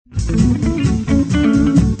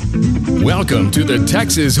Welcome to the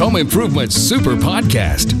Texas Home Improvement Super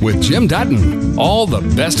Podcast with Jim Dutton. All the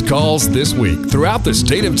best calls this week throughout the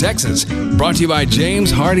state of Texas. Brought to you by James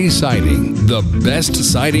Hardy Siding, the best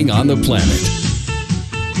siding on the planet.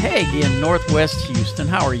 Hey, in Northwest Houston,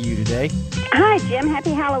 how are you today? Hi, Jim.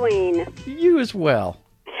 Happy Halloween. You as well.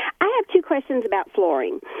 I have two questions about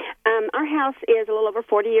flooring. Our house is a little over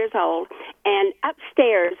 40 years old, and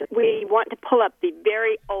upstairs we want to pull up the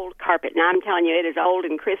very old carpet. Now, I'm telling you, it is old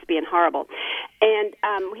and crispy and horrible. And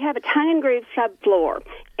we have a tongue and groove subfloor,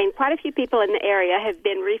 and quite a few people in the area have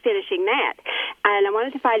been refinishing that. And I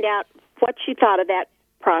wanted to find out what you thought of that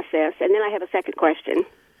process. And then I have a second question.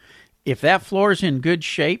 If that floor is in good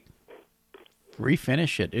shape,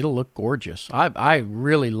 refinish it. It'll look gorgeous. I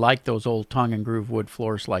really like those old tongue and groove wood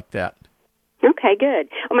floors like that. Okay, good.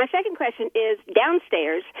 Well, my second question is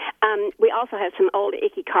downstairs. We also have some old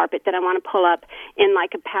icky carpet that I want to pull up in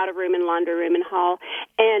like a powder room and laundry room and hall.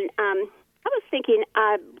 And I was thinking,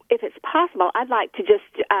 if it's possible, I'd like to just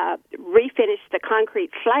refinish the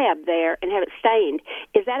concrete slab there and have it stained.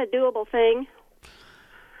 Is that a doable thing?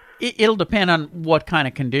 It'll depend on what kind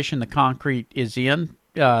of condition the concrete is in.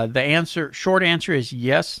 The short answer is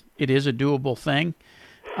yes, it is a doable thing.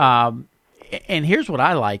 And here's what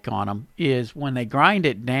I like on them is when they grind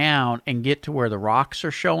it down and get to where the rocks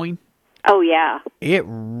are showing. Oh, yeah. It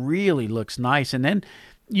really looks nice. And then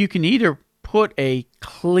you can either put a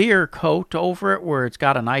clear coat over it where it's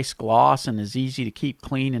got a nice gloss and is easy to keep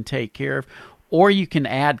clean and take care of, or you can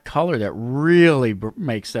add color that really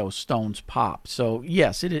makes those stones pop. So,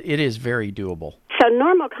 yes, it is very doable. So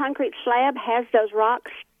normal concrete slab has those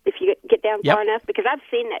rocks if you get down Yep. far enough? Because I've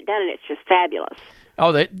seen that done, and it's just fabulous.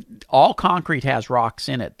 Oh, all concrete has rocks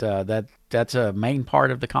in it. That's a main part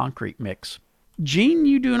of the concrete mix. Gene,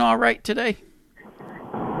 you doing all right today?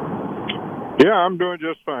 Yeah, I'm doing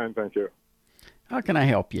just fine, thank you. How can I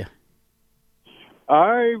help you?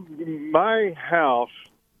 My house,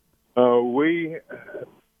 we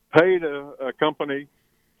paid a company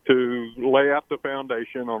to lay out the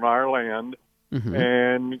foundation on our land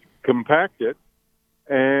and compact it,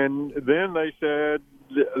 and then they said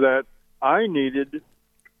that I needed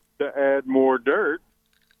to add more dirt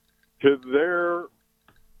to their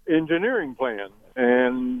engineering plan,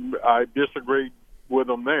 and I disagreed with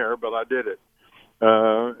them there, but I did it.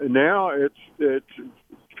 Now it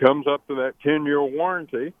comes up to that 10-year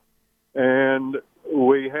warranty, and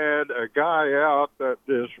we had a guy out that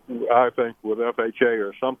is, I think, with FHA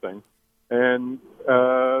or something, and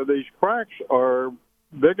these cracks are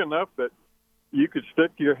big enough that you could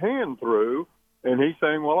stick your hand through. And he's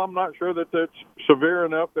saying, well, I'm not sure that that's severe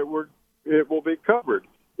enough that it will be covered.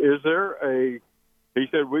 Is there he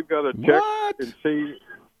said, we've got to check and see.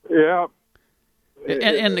 Yeah.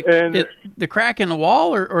 And the crack in the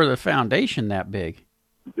wall or the foundation that big?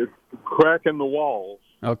 The crack in the walls.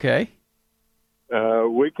 Okay.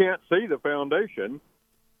 We can't see the foundation.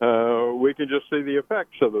 We can just see the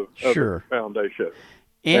effects of the foundation.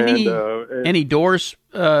 Any doors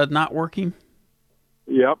not working?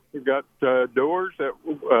 Yep, we've got doors that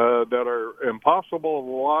are impossible to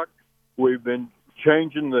lock. We've been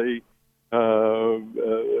changing the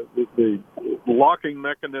locking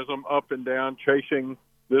mechanism up and down, chasing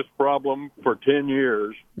this problem for 10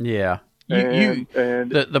 years. Yeah,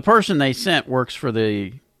 and the person they sent works for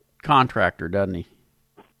the contractor, doesn't he?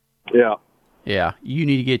 Yeah. Yeah, you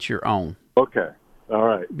need to get your own. Okay, all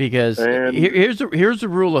right. Because here's the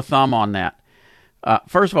rule of thumb on that.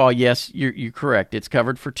 First of all, yes, you're correct. It's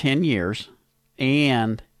covered for 10 years.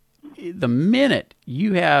 And the minute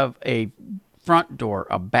you have a front door,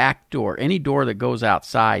 a back door, any door that goes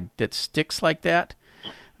outside that sticks like that,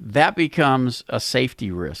 that becomes a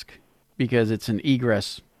safety risk because it's an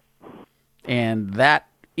egress. And that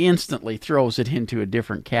instantly throws it into a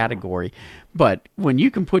different category. But when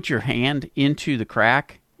you can put your hand into the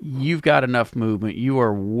crack, you've got enough movement. You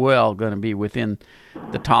are well going to be within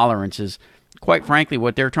the tolerances. Quite frankly,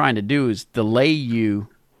 what they're trying to do is delay you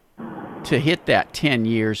to hit that 10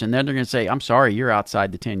 years, and then they're going to say, I'm sorry, you're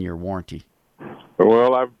outside the 10-year warranty.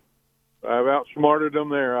 Well, I've outsmarted them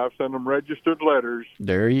there. I've sent them registered letters.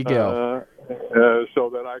 There you go.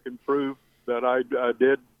 So that I can prove that I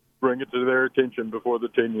did bring it to their attention before the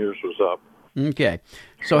 10 years was up. Okay.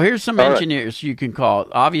 So here's some engineers you can call.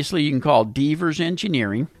 Obviously, you can call Devers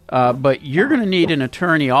Engineering, but you're going to need an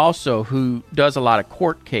attorney also who does a lot of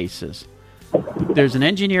court cases. There's an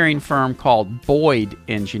engineering firm called Boyd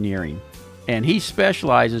Engineering, and he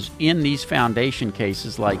specializes in these foundation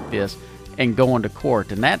cases like this and going to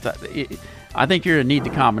court. And I think you're going to need the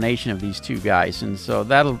combination of these two guys, and so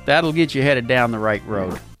that'll get you headed down the right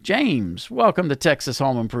road. James, welcome to Texas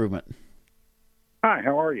Home Improvement. Hi,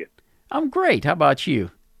 how are you? I'm great. How about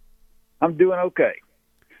you? I'm doing okay.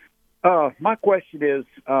 My question is,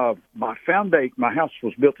 my house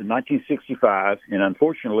was built in 1965, and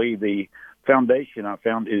unfortunately, the foundation I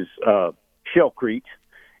found is shellcrete.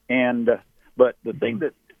 But the thing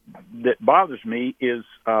that bothers me is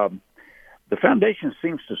the foundation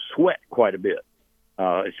seems to sweat quite a bit,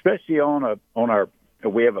 especially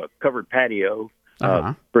we have a covered patio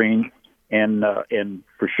screen, and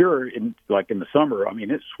for sure, in the summer, I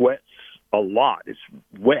mean, it sweats a lot. It's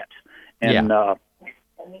wet, and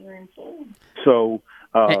so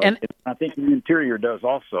and I think the interior does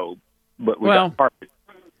also. But we got carpet.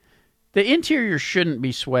 The interior shouldn't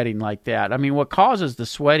be sweating like that. I mean, what causes the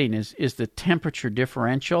sweating is the temperature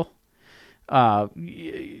differential.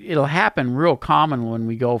 It'll happen real common when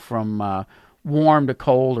we go from warm to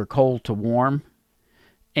cold or cold to warm.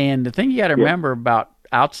 And the thing you got to remember about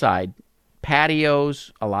outside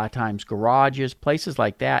patios, a lot of times garages, places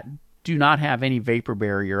like that, do not have any vapor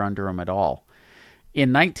barrier under them at all.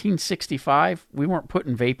 In 1965, we weren't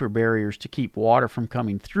putting vapor barriers to keep water from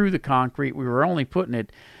coming through the concrete. We were only putting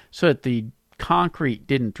it so that the concrete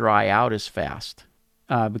didn't dry out as fast,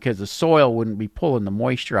 because the soil wouldn't be pulling the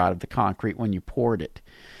moisture out of the concrete when you poured it.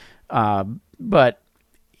 But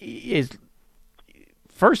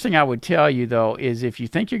first thing I would tell you, though, is if you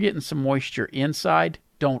think you're getting some moisture inside,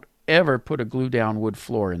 don't ever put a glue-down wood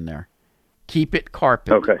floor in there. Keep it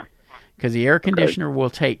carpet. Okay. Because the air conditioner will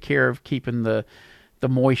take care of keeping the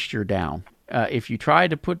moisture down. If you try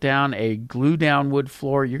to put down a glue-down wood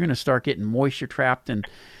floor, you're going to start getting moisture trapped, and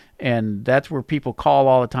that's where people call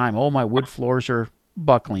all the time, oh, my wood floors are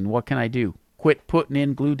buckling. What can I do? Quit putting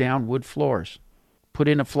in glue-down wood floors. Put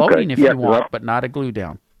in a floating if you want, but not a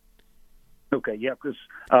glue-down. Okay, yeah, because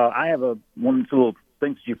I have one of those little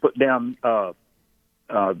things that you put down that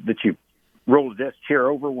you roll the desk chair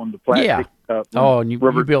over when the plastic. Yeah. And you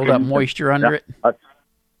build up moisture under it?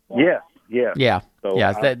 Yeah. So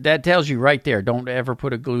that tells you right there. Don't ever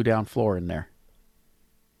put a glue-down floor in there.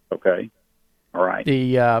 Okay. All right.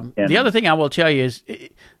 The other thing I will tell you is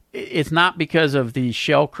it's not because of the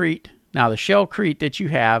shellcrete. Now, the shellcrete that you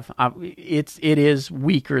have, it is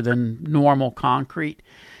weaker than normal concrete.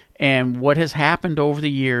 And what has happened over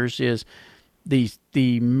the years is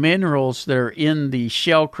the minerals that are in the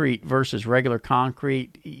shellcrete versus regular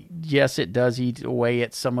concrete, yes, it does eat away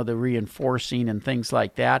at some of the reinforcing and things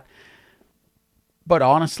like that. But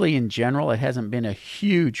honestly, in general, it hasn't been a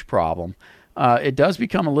huge problem. It does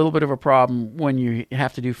become a little bit of a problem when you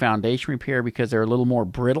have to do foundation repair because they're a little more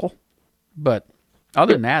brittle. But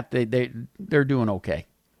other than that, they're doing okay.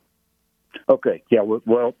 Okay. Yeah.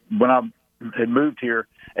 Well, when I had moved here,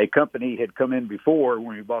 a company had come in before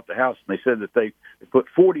when we bought the house, and they said that they put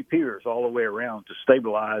 40 piers all the way around to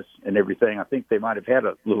stabilize and everything. I think they might have had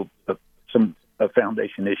a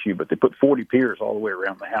foundation issue, but they put 40 piers all the way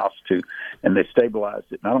around the house and they stabilized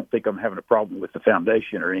it. And I don't think I'm having a problem with the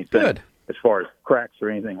foundation or anything. Good. As far as cracks or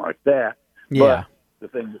anything like that. Yeah.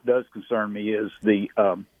 But the thing that does concern me is the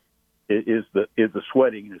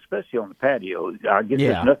sweating, and especially on the patio. I guess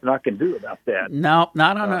there's nothing I can do about that. No,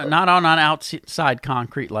 not on an outside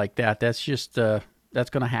concrete like that. That's just that's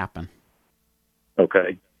going to happen.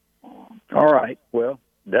 Okay. All right. Well,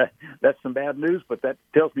 that's some bad news, but that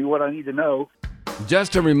tells me what I need to know.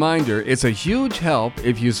 Just a reminder, it's a huge help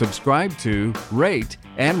if you subscribe to, rate,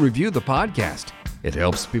 and review the podcast. It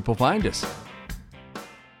helps people find us.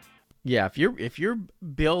 Yeah, if you're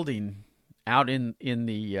building out in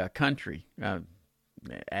the country,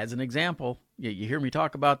 as an example, you hear me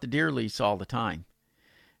talk about the deer lease all the time,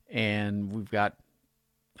 and we've got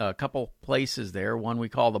a couple places there. One we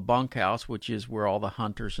call the bunkhouse, which is where all the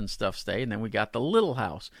hunters and stuff stay, and then we got the little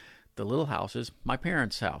house. The little house is my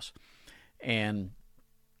parents' house, and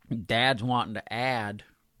Dad's wanting to add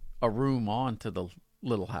a room on to the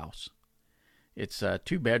little house. It's a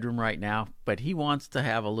 2-bedroom right now, but he wants to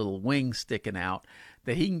have a little wing sticking out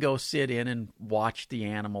that he can go sit in and watch the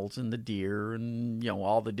animals and the deer and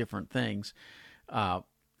all the different things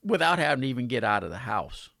without having to even get out of the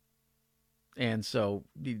house. And so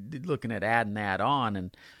looking at adding that on,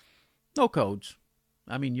 and no codes.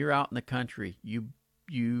 I mean, you're out in the country. You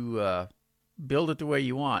build it the way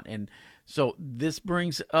you want. And so this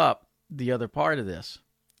brings up the other part of this.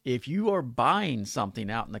 If you are buying something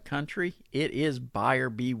out in the country, it is buyer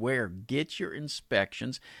beware. Get your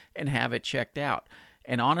inspections and have it checked out.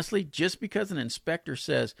 And honestly, just because an inspector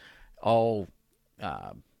says, hey,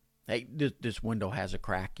 this window has a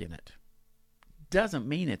crack in it, doesn't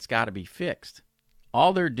mean it's got to be fixed.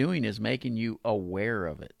 All they're doing is making you aware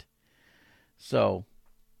of it. So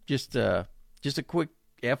just a quick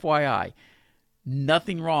FYI,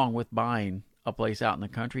 nothing wrong with buying a place out in the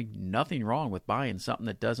country, nothing wrong with buying something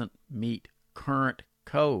that doesn't meet current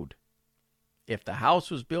code. If the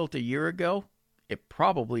house was built a year ago, it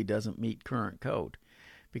probably doesn't meet current code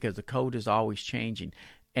because the code is always changing.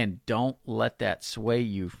 And don't let that sway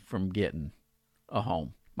you from getting a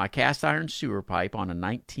home. My cast iron sewer pipe on a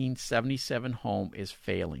 1977 home is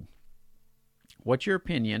failing. What's your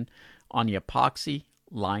opinion on the epoxy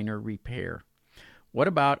liner repair? What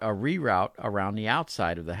about a reroute around the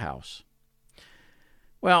outside of the house?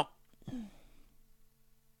 Well,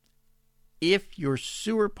 if your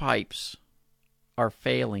sewer pipes are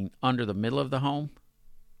failing under the middle of the home,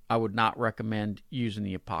 I would not recommend using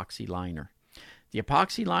the epoxy liner. The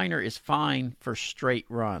epoxy liner is fine for straight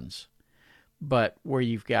runs, but where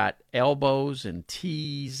you've got elbows and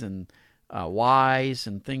T's and Y's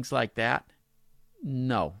and things like that,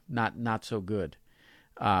 no, not so good.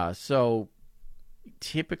 So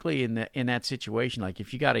typically in that situation, like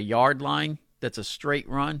if you got a yard line that's a straight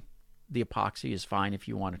run, the epoxy is fine if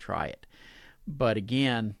you want to try it. But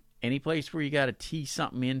again, any place where you got to tee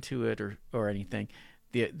something into it or anything,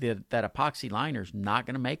 that epoxy liner is not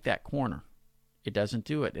going to make that corner. It doesn't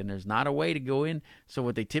do it, and there's not a way to go in. So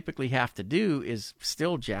what they typically have to do is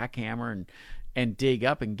still jackhammer and dig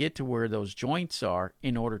up and get to where those joints are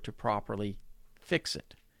in order to properly fix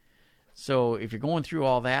it. So if you're going through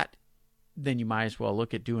all that, then you might as well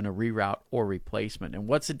look at doing a reroute or replacement. And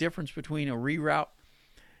what's the difference between a reroute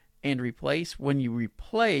and replace? When you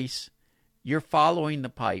replace, you're following the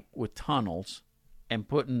pipe with tunnels and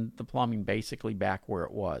putting the plumbing basically back where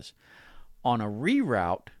it was. On a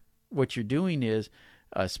reroute, what you're doing is,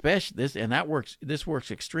 especially this, and this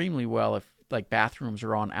works extremely well if like bathrooms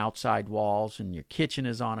are on outside walls and your kitchen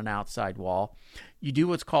is on an outside wall. You do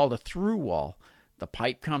what's called a through wall. The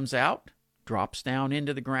pipe comes out, drops down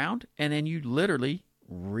into the ground, and then you literally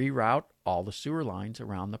reroute all the sewer lines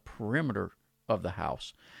around the perimeter of the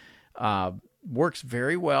house. Works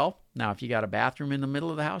very well. Now, if you got a bathroom in the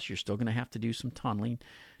middle of the house, you're still going to have to do some tunneling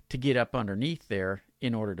to get up underneath there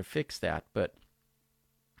in order to fix that. But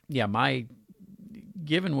yeah,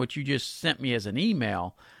 given what you just sent me as an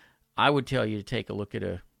email, I would tell you to take a look at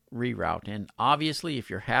a reroute. And obviously, if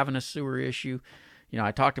you're having a sewer issue,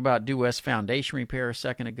 I talked about Due West Foundation Repair a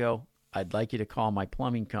second ago. I'd like you to call my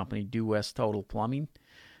plumbing company, Due West Total Plumbing.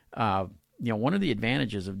 One of the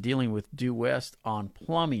advantages of dealing with Due West on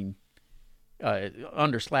plumbing,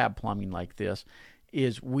 under slab plumbing like this,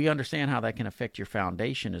 is we understand how that can affect your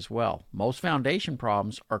foundation as well. Most foundation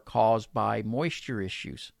problems are caused by moisture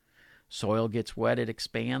issues. Soil gets wet, it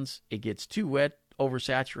expands. It gets too wet,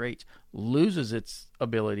 oversaturates, loses its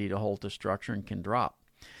ability to hold the structure and can drop.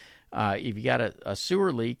 If you got a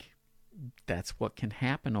sewer leak, that's what can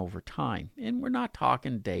happen over time. And we're not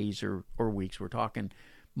talking days or weeks. We're talking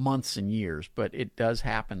months and years, but it does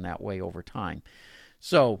happen that way over time.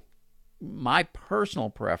 So my personal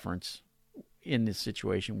preference in this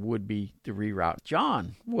situation would be the reroute.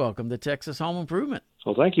 John, welcome to Texas Home Improvement.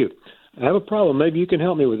 Well, thank you. I have a problem. Maybe you can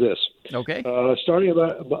help me with this. Okay. Starting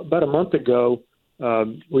about a month ago,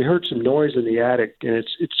 we heard some noise in the attic, and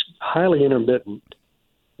it's highly intermittent.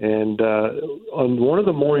 And on one of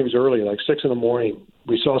the mornings early, like 6 in the morning,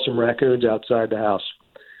 we saw some raccoons outside the house.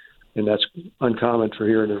 And that's uncommon for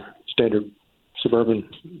here in a standard suburban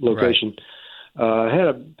location. Right. I had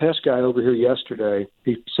a pest guy over here yesterday.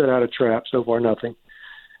 He set out a trap, so far nothing.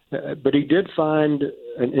 But he did find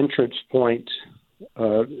an entrance point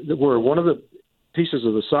where one of the pieces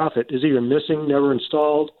of the soffit is either missing, never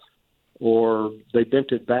installed, or they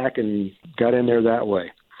bent it back and got in there that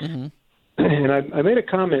way. Mm-hmm. And I made a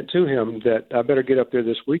comment to him that I better get up there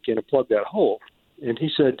this weekend and plug that hole. And he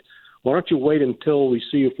said, why don't you wait until we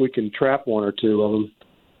see if we can trap one or two of them?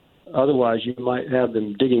 Otherwise, you might have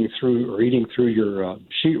them digging through or eating through your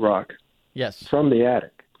sheetrock. Yes. From the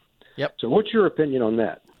attic. Yep. So what's your opinion on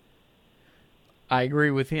that? I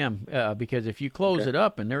agree with him because if you close it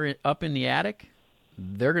up and they're up in the attic,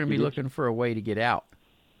 they're going to be looking for a way to get out.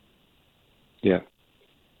 Yeah.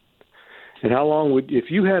 And how long if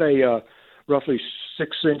you had a roughly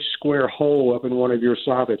 6-inch square hole up in one of your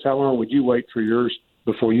soffits, how long would you wait for yours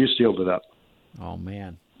before you sealed it up? Oh,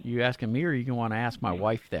 man. You asking me or you going to want to ask my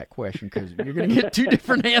wife that question because you're going to get two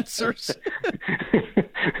different answers.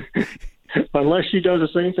 Unless she does the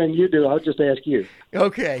same thing you do, I'll just ask you.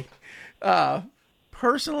 Okay.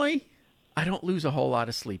 Personally, I don't lose a whole lot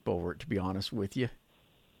of sleep over it, to be honest with you.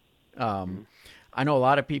 I know a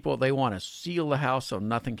lot of people, they want to seal the house so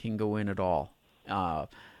nothing can go in at all.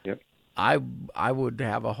 Yep. I would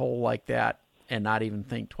have a hole like that and not even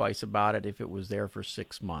think twice about it if it was there for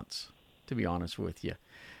 6 months, to be honest with you.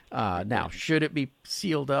 Now, should it be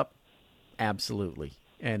sealed up? Absolutely.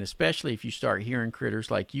 And especially if you start hearing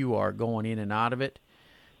critters like you are going in and out of it,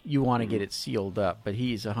 you want to get it sealed up. But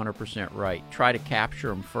he's 100% right. Try to capture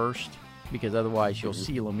them first, because otherwise you'll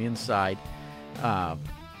seal them inside,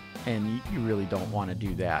 and you really don't want to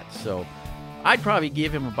do that. So I'd probably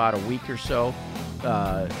give him about a week or so,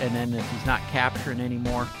 and then if he's not capturing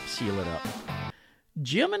anymore, seal it up.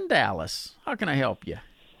 Jim in Dallas, how can I help you?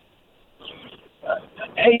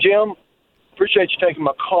 Hey, Jim. Appreciate you taking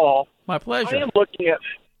my call. My pleasure. I'm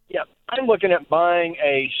looking at buying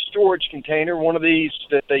a storage container, one of these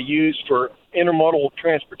that they use for intermodal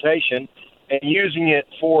transportation, and using it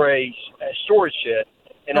for a storage shed.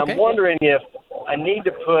 And Okay. I'm wondering if I need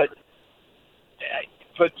to put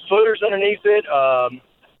footers underneath it.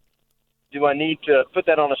 Do I need to put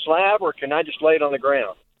that on a slab, or can I just lay it on the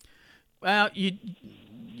ground? Well,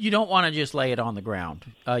 you don't want to just lay it on the ground.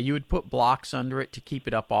 You would put blocks under it to keep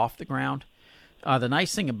it up off the ground. The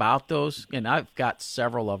nice thing about those, and I've got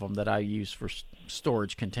several of them that I use for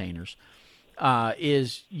storage containers,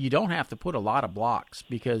 is you don't have to put a lot of blocks,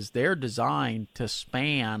 because they're designed to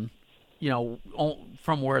span,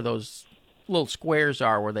 from where those little squares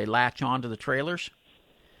are where they latch onto the trailers.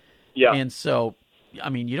 Yeah. And so,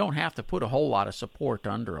 you don't have to put a whole lot of support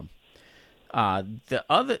under them.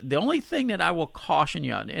 The only thing that I will caution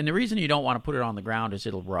you on, and the reason you don't want to put it on the ground is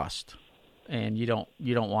it'll rust, and you don't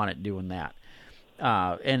want it doing that.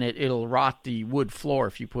 And it'll rot the wood floor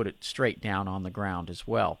if you put it straight down on the ground as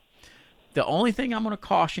well. The only thing I'm going to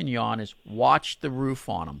caution you on is watch the roof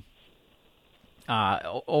on them.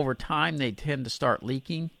 Over time, they tend to start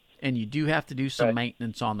leaking, and you do have to do some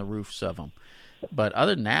maintenance on the roofs of them. But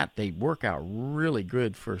other than that, they work out really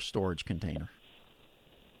good for a storage container.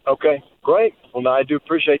 Okay, great. Well, I do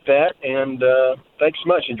appreciate that, and thanks so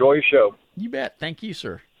much. Enjoy your show. You bet. Thank you,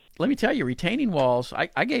 sir. Let me tell you, retaining walls,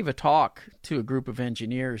 I gave a talk to a group of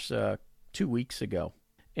engineers 2 weeks ago.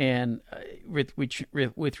 And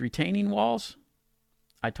with retaining walls,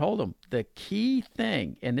 I told them the key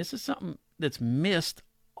thing, and this is something that's missed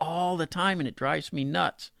all the time, and it drives me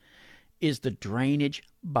nuts, is the drainage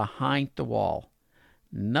behind the wall.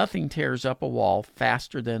 Nothing tears up a wall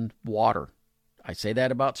faster than water. I say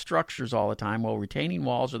that about structures all the time. Well, retaining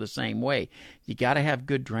walls are the same way. You got to have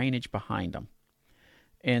good drainage behind them.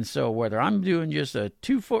 And so whether I'm doing just a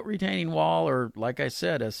 2-foot retaining wall or, like I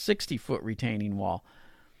said, a 60-foot retaining wall,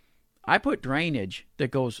 I put drainage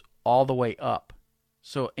that goes all the way up.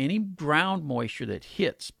 So any ground moisture that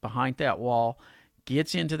hits behind that wall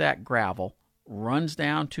gets into that gravel, runs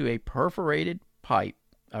down to a perforated pipe,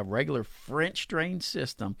 a regular French drain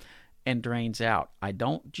system, and drains out. I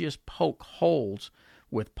don't just poke holes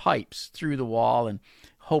with pipes through the wall and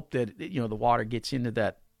hope that the water gets into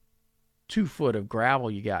that 2 foot of gravel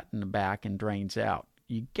you got in the back and drains out.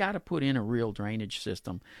 You got to put in a real drainage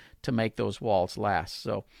system to make those walls last.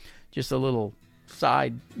 So just a little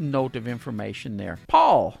side note of information there.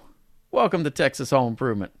 Paul, welcome to Texas Home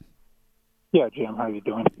Improvement. Yeah, Jim, how you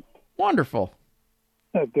doing? Wonderful.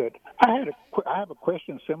 Good. I have a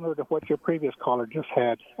question similar to what your previous caller just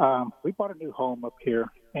had. We bought a new home up here,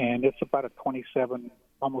 and it's about a 27,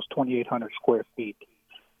 almost 2,800 square feet.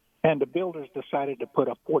 And the builders decided to put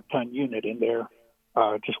a 4-ton unit in there,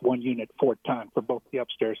 just one unit, 4-ton, for both the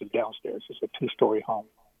upstairs and downstairs. It's a 2-story home.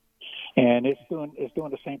 And it's doing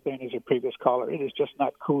the same thing as your previous caller. It is just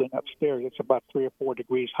not cooling upstairs. It's about 3 or 4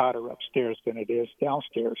 degrees hotter upstairs than it is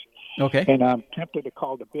downstairs. Okay. And I'm tempted to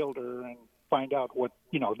call the builder and find out what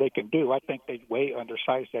they can do. I think they way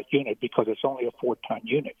undersized that unit because it's only a 4-ton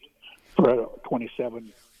unit for a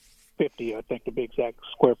 2750, I think, to be exact,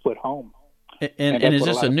 square foot home. And is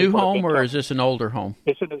this a new home or is this an older home?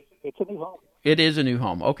 It's a new home. It is a new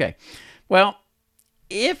home. Okay. Well,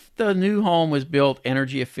 if the new home was built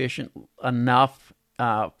energy efficient enough,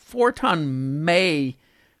 4-ton may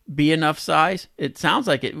be enough size. It sounds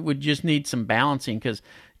like it would just need some balancing, because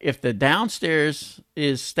if the downstairs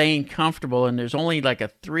is staying comfortable and there's only like a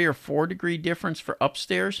 3 or 4 degree difference for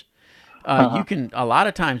upstairs, you can a lot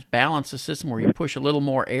of times balance the system where you push a little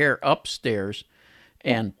more air upstairs,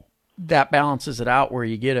 and that balances it out where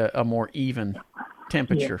you get a more even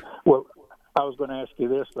temperature. Yeah. Well, I was going to ask you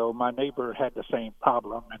this, though. My neighbor had the same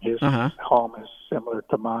problem, and his home is similar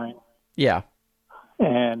to mine. Yeah.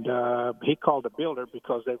 And he called the builder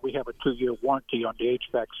because we have a 2-year warranty on the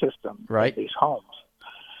HVAC system in these homes.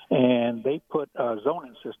 And they put a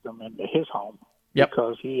zoning system into his home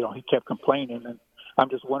because he kept complaining. And I'm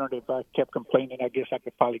just wondering if I kept complaining, I guess I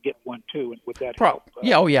could probably get one too. And would that help?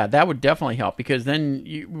 Yeah, that would definitely help, because then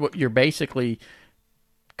you're basically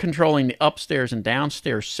controlling the upstairs and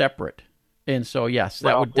downstairs separate. And so, yes,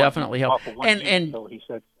 that would definitely help. And he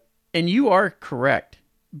said, and you are correct.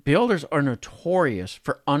 builders are notorious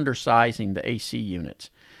for undersizing the AC units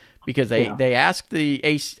because they ask the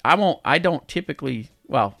AC. I don't typically,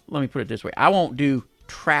 well, let me put it this way. I won't do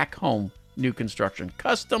track home new construction.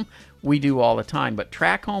 Custom, we do all the time, but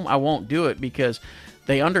track home, I won't do it because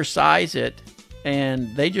they undersize it,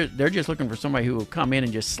 and they're just looking for somebody who will come in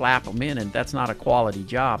and just slap them in, and that's not a quality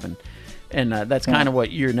job. And that's kind of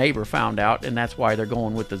what your neighbor found out, and that's why they're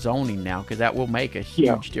going with the zoning now, because that will make a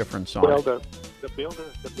huge difference on it. The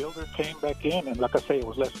builder came back in, and like I say, it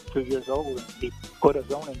was less than 2 years old, and he put a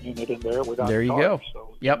zoning unit in there without. There you charge, go.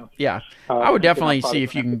 So, yep, yeah. I would definitely see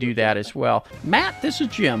if you can do that as well. Matt, this is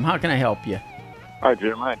Jim. How can I help you? Hi,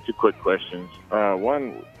 Jim. I have two quick questions.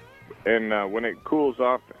 One, when it cools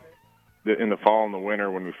off in the fall and the winter,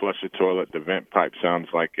 when we flush the toilet, the vent pipe sounds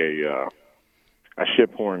like a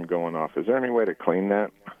ship horn going off. Is there any way to clean that?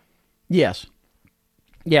 Yes.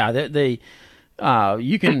 Yeah,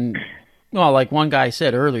 you can, well, like one guy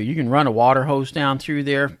said earlier, you can run a water hose down through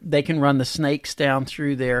there. They can run the snakes down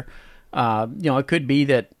through there. It could be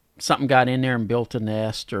that something got in there and built a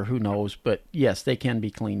nest, or who knows, but yes, they can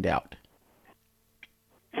be cleaned out.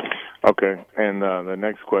 Okay, and the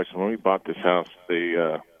next question, when we bought this house,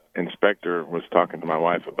 the inspector was talking to my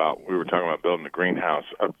wife we were talking about building a greenhouse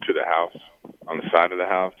up to the house, on the side of the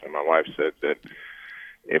house, and my wife said that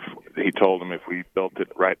he told him if we built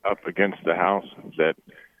it right up against the house, that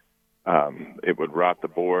it would rot the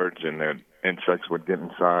boards and that insects would get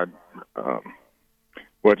inside.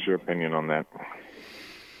 What's your opinion on that?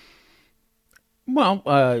 Well,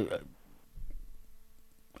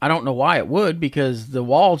 I don't know why it would, because the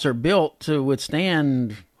walls are built to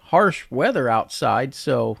withstand harsh weather outside.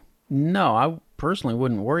 So, no, I personally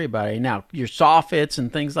wouldn't worry about it. Now, your soffits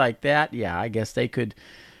and things like that, yeah, I guess they could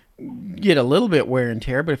get a little bit wear and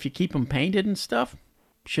tear, but if you keep them painted and stuff,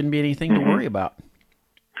 shouldn't be anything to worry about.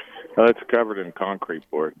 Well, it's covered in concrete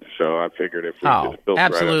board, so I figured if we just built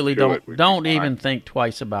absolutely right up to don't even think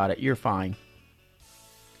twice about it. You're fine.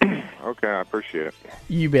 Okay, I appreciate it.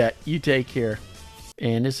 You bet. You take care.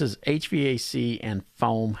 And this is HVAC and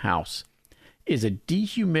foam house. Is a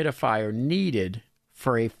dehumidifier needed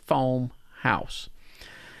for a foam house?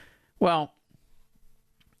 Well,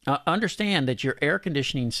 understand that your air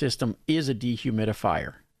conditioning system is a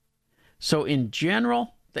dehumidifier. So in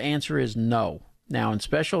general, the answer is no. Now, in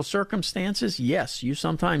special circumstances, yes, you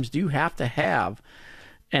sometimes do have to have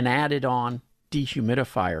an added-on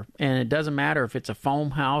dehumidifier. And it doesn't matter if it's a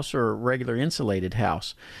foam house or a regular insulated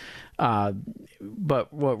house.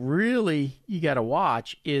 But what really you got to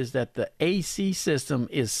watch is that the AC system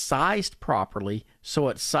is sized properly so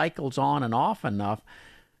it cycles on and off enough.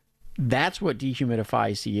 That's what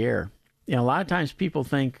dehumidifies the air. A lot of times people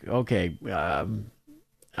think, okay,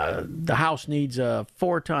 the house needs a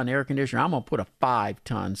 4-ton air conditioner. I'm going to put a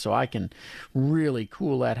 5-ton so I can really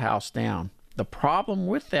cool that house down. The problem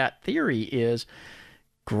with that theory is,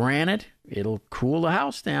 granted, it'll cool the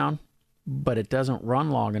house down, but it doesn't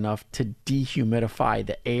run long enough to dehumidify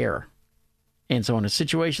the air. And so in a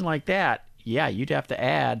situation like that, yeah, you'd have to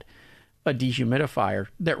add a dehumidifier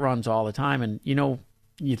that runs all the time. And,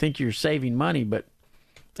 you think you're saving money, but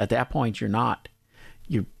at that point you're not.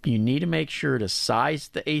 You need to make sure to size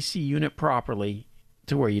the AC unit properly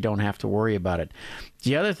to where you don't have to worry about it.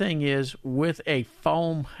 The other thing is, with a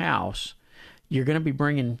foam house, you're going to be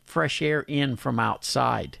bringing fresh air in from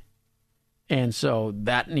outside. And so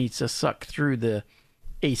that needs to suck through the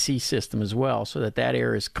AC system as well, so that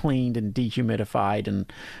air is cleaned and dehumidified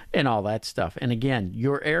and all that stuff. And again,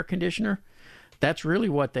 your air conditioner, that's really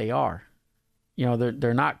what they are.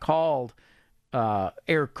 They're not called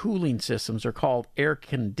air cooling systems. They're called air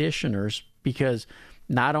conditioners, because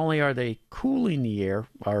not only are they cooling the air,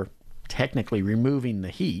 or technically removing the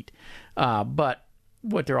heat, but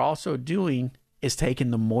what they're also doing is taking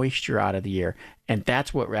the moisture out of the air, and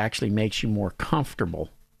that's what actually makes you more comfortable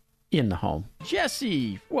in the home.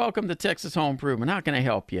 Jesse, welcome to Texas Home Improvement. How can I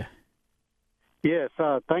help you? Yes,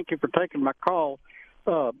 thank you for taking my call.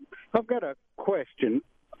 I've got a question.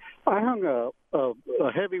 I hung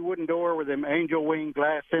a heavy wooden door with them angel wing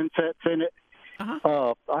glass insets in it.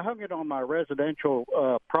 Uh-huh. I hung it on my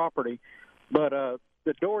residential property, but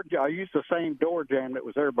the door, I used the same door jamb that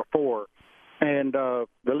was there before. And the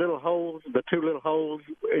little holes, the two little holes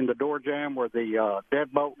in the door jamb where the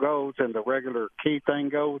deadbolt goes and the regular key thing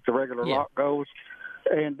goes, the regular lock goes,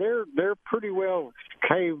 and they're pretty well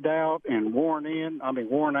caved out and worn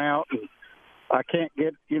out. And I can't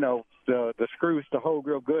get the screws to hold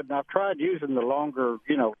real good. And I've tried using the longer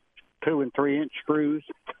 2 and 3 inch screws,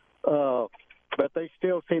 but they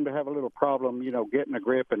still seem to have a little problem getting a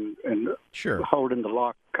grip and sure, holding the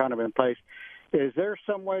lock kind of in place. Is there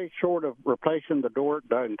some way short of replacing the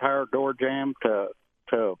entire door jamb to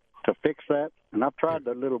fix that? And I've tried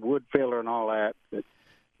the little wood filler and all that.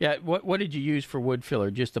 Yeah, what did you use for wood filler?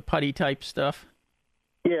 Just the putty type stuff?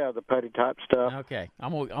 Yeah, the putty type stuff. Okay,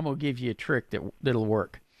 I'm gonna give you a trick that'll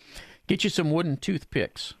work. Get you some wooden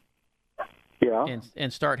toothpicks. Yeah.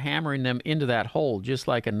 And start hammering them into that hole just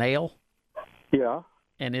like a nail. Yeah.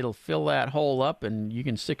 And it'll fill that hole up, and you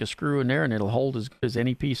can stick a screw in there, and it'll hold as good as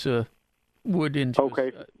any piece of wood into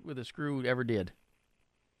with a screw ever did.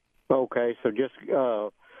 Okay, so just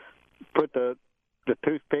put the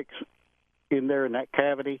toothpicks in there in that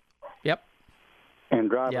cavity. Yep. And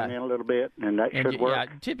drive them in a little bit, and that should work. Yeah,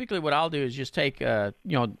 typically what I'll do is just take the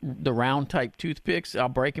round type toothpicks. I'll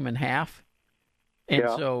break them in half, and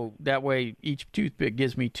so that way each toothpick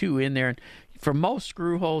gives me 2 in there. And for most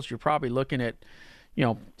screw holes, you're probably looking at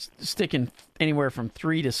sticking anywhere from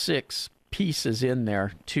 3 to 6 pieces in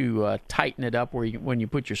there to tighten it up. When you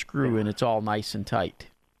put your screw in, it's all nice and tight.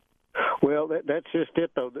 Well, that's just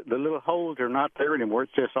it, though. The little holes are not there anymore.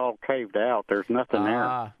 It's just all caved out. There's nothing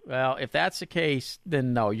there. Well, if that's the case,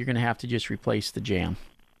 then no, you're going to have to just replace the jamb.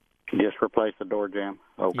 Just replace the door jamb.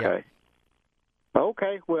 Okay. Yep.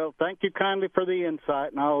 Okay. Well, thank you kindly for the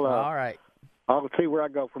insight, and all right. I'll see where I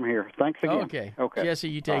go from here. Thanks again. Okay. Jesse,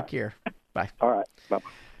 you take care. Bye. All right. Bye.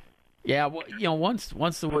 Yeah. Well,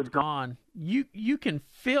 once the wood's gone, you can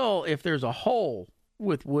fill if there's a hole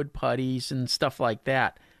with wood putties and stuff like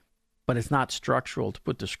that. But it's not structural to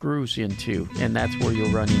put the screws into, and that's where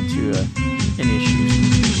you'll run into an issue.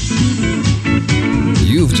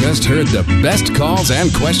 You've just heard the best calls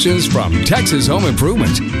and questions from Texas Home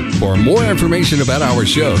Improvement. For more information about our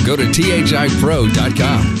show, go to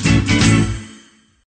thipro.com.